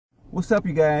What's up,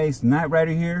 you guys?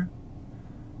 Nightrider here.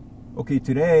 Okay,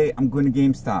 today I'm going to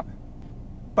GameStop,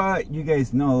 but you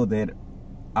guys know that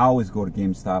I always go to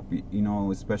GameStop, you know,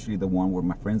 especially the one where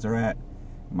my friends are at,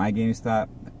 my GameStop.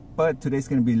 But today's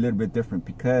going to be a little bit different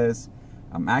because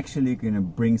I'm actually going to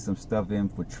bring some stuff in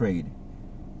for trade.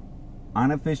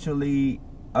 Officially,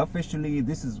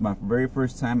 this is my very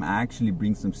first time I actually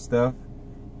bring some stuff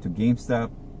to GameStop.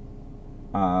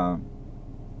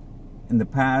 In the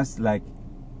past, like,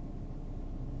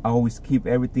 I always keep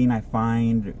everything I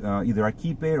find. Either I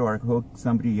keep it or I hook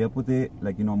somebody up with it,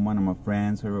 like, you know, one of my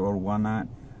friends or whatnot.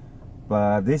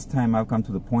 But this time I've come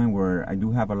to the point where I do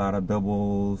have a lot of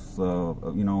doubles,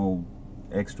 you know,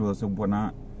 extras and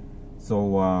whatnot.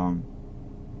 So I'm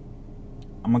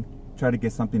gonna try to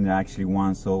get something that I actually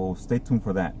want. So stay tuned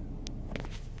for that.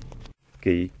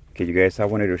 Okay, you guys, I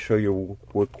wanted to show you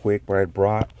real quick what I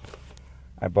brought.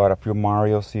 I bought a few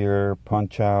Marios here,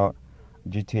 Punch Out,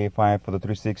 GTA 5 for the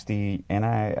 360, and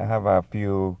I have a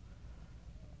few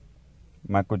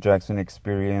Michael Jackson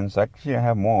Experience. Actually, I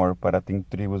have more, but I think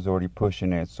 3 was already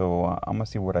pushing it, so I'm gonna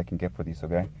see what I can get for these,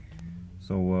 okay?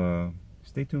 So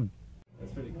stay tuned.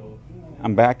 That's pretty cool.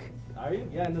 I'm back. Are you?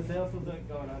 Yeah, and the sales is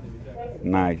going on.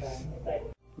 Nice.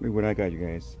 Look what I got, you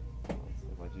guys. See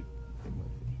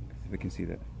if I can see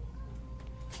that.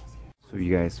 So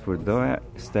you guys, for that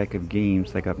stack of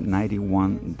games, I got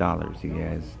 $91, you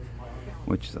guys,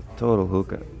 which is a total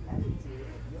hookup.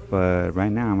 But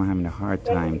right now I'm having a hard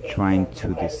time trying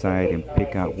to decide and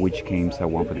pick out which games I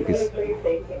want for this.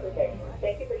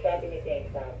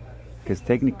 Because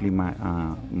technically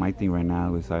my thing right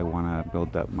now is I want to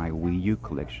build up my Wii U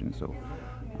collection. So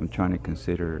I'm trying to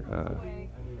consider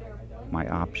my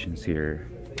options here,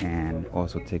 and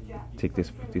also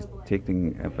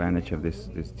taking advantage of this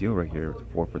deal right here,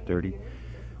 4 for $30.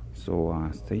 So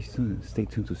stay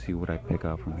tuned to see what I pick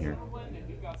out from here.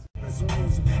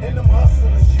 And them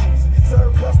hustlers use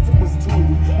serve customers too.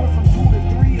 Went from 2 to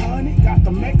 300, got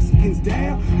the Mexicans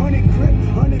down. 100 grip,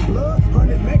 100 blood,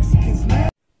 100 Mexicans now.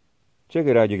 Check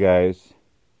it out, you guys.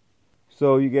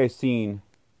 So you guys seen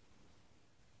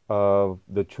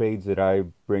the trades that I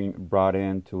brought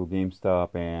into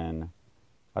GameStop, and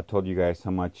I told you guys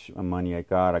how much money I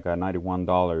got. I got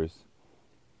 $91,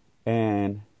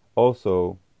 and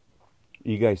also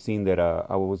you guys seen that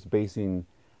I was basing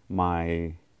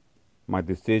my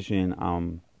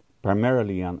decision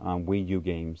primarily on Wii U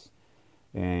games,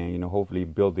 and, you know, hopefully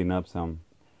building up some,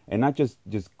 and not just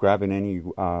grabbing any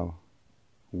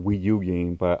Wii U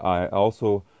game, but I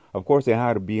also, of course, it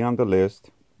had to be on the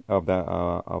list of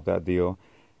that deal.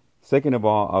 Second of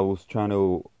all, I was trying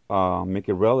to make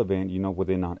it relevant, you know,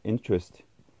 within our interest,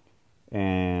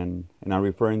 and I'm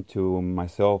referring to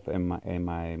myself and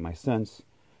my sons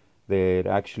that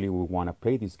actually would want to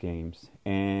play these games,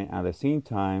 and at the same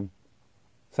time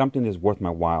something is worth my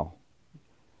while.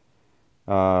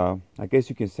 I guess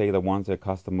you can say the ones that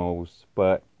cost the most,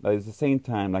 but at the same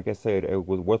time, like I said, it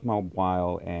was worth my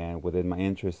while and within my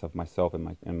interest of myself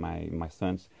and my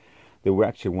sons, they would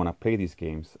actually want to play these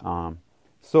games.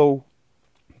 So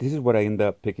this is what I ended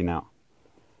up picking out.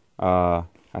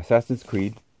 Assassin's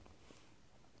Creed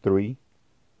 3.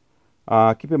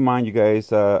 Keep in mind, you guys,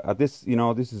 this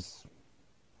is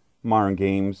modern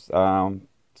games.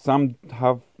 Some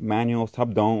have manuals,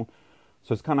 some don't.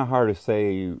 So it's kind of hard to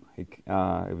say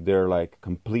if they're like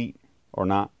complete or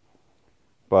not.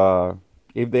 But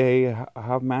if they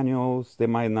have manuals, they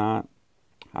might not.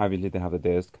 Obviously, they have the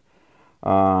disc.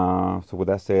 So with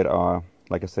that said,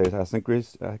 like I said,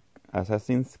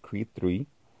 Assassin's Creed 3,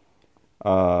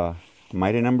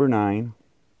 Mighty Number 9.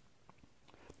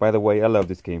 By the way, I love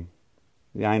this game.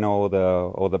 Yeah, I know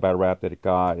all the bad rap that it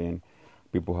got and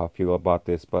people how feel about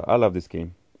this, but I love this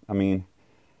game. I mean,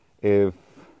 if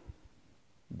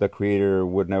the creator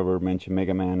would never mention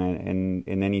Mega Man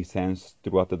in any sense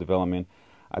throughout the development,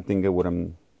 I think it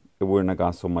wouldn't have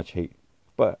got so much hate.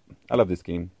 But I love this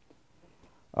game.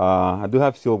 I do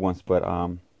have sealed ones, but I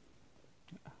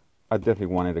definitely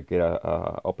wanted to get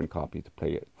a open copy to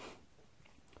play it.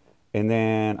 And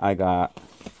then I got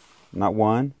not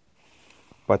one,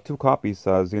 but 2 copies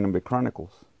of Xenoblade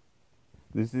Chronicles.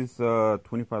 This is a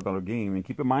 $25 game, and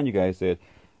keep in mind, you guys, that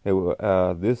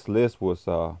this list was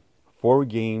 4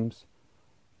 games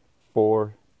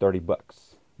for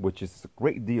 $30, which is a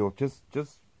great deal. Just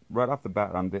right off the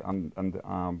bat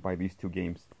by these 2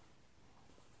 games.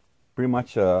 Pretty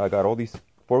much, I got all these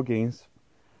 4 games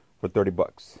for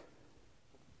 $30,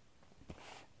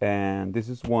 and this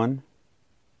is one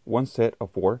set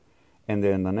of 4, and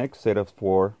then the next set of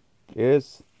 4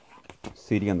 is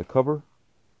CD on the cover,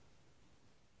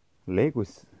 Lego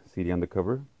CD on the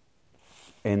cover,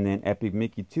 and then Epic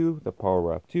Mickey 2, the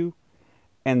Power Up 2,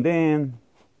 and then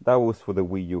that was for the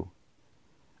Wii U.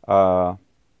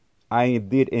 I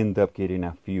did end up getting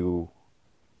a few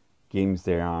games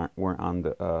that weren't on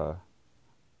the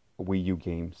Wii U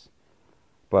games,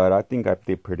 but I think I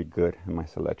did pretty good in my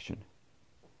selection.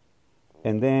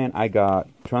 And then I got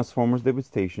Transformers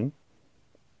Devastation,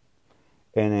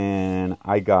 and then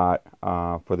I got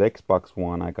for the Xbox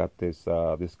One, I got this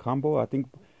this combo.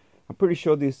 I'm pretty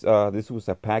sure this was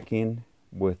a pack-in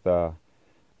with the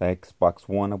Xbox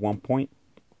One at one point.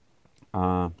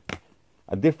 I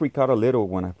did freak out a little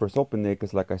when I first opened it,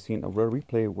 because like I seen a rare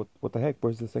replay, what the heck,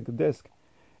 where's the second disc?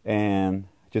 And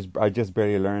I just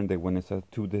barely learned that when it's a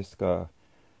 2-disc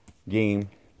game,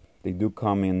 they do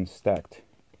come in stacked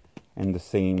in the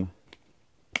same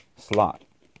slot.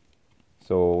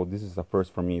 So this is the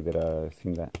first for me that I've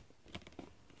seen that.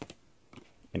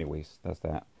 Anyways, that's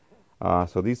that.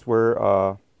 So these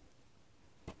were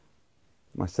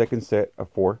my second set of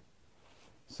 4.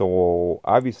 So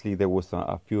obviously there was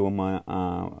a few of my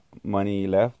money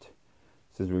left.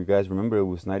 Since you guys remember, it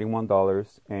was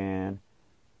 $91, and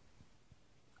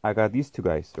I got these two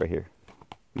guys right here,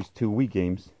 these 2 Wii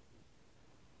games.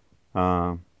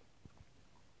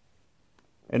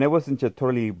 And it wasn't just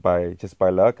totally by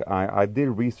luck. I did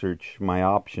research my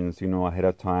options, ahead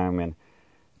of time and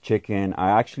check in.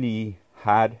 I actually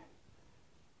had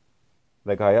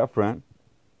the guy up front,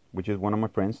 which is one of my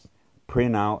friends,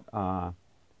 print out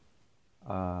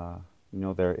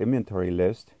their inventory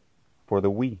list for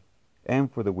the Wii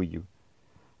and for the Wii U.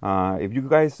 If you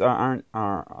guys aren't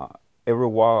ever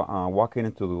walking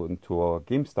into a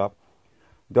GameStop,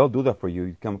 they'll do that for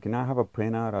you. Can I have a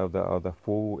printout of the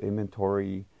full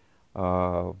inventory?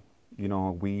 Wii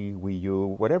U,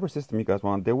 whatever system you guys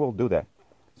want, they will do that.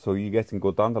 So you guys can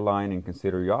go down the line and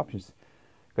consider your options.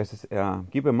 Because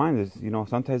keep in mind is,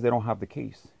 sometimes they don't have the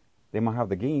case. They might have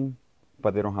the game,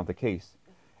 but they don't have the case.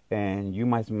 And you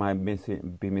might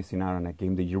be missing out on a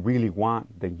game that you really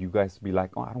want, that you guys be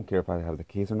like, oh, I don't care if I have the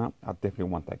case or not. I definitely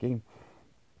want that game.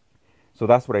 So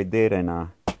that's what I did, and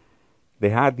they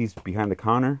had these behind the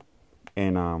counter,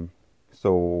 and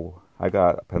so I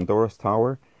got Pandora's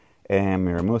Tower and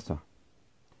Miramusa.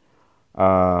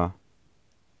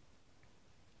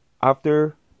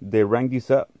 After they ranked these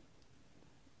up,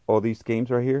 all these games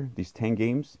right here, these 10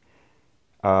 games,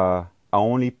 I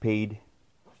only paid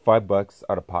 $5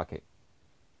 out of pocket.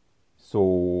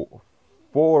 So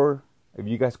if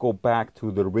you guys go back to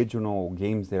the original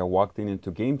games that I walked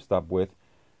into GameStop with,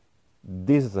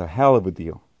 this is a hell of a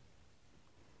deal.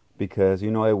 Because, it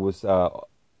was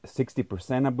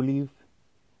 60%, I believe,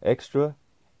 extra.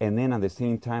 And then at the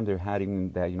same time, they're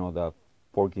having that, the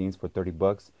 4 games for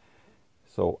 $30.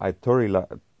 So I totally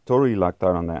lucked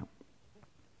out on that.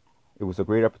 It was a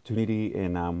great opportunity,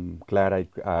 and I'm glad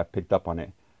I picked up on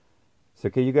it. So,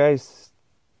 okay, you guys,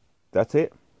 that's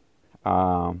it.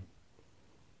 I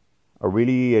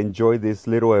really enjoyed this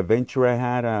little adventure I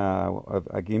had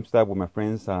at GameStop with my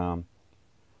friends.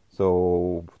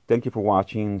 So thank you for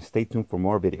watching. Stay tuned for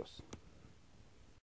more videos.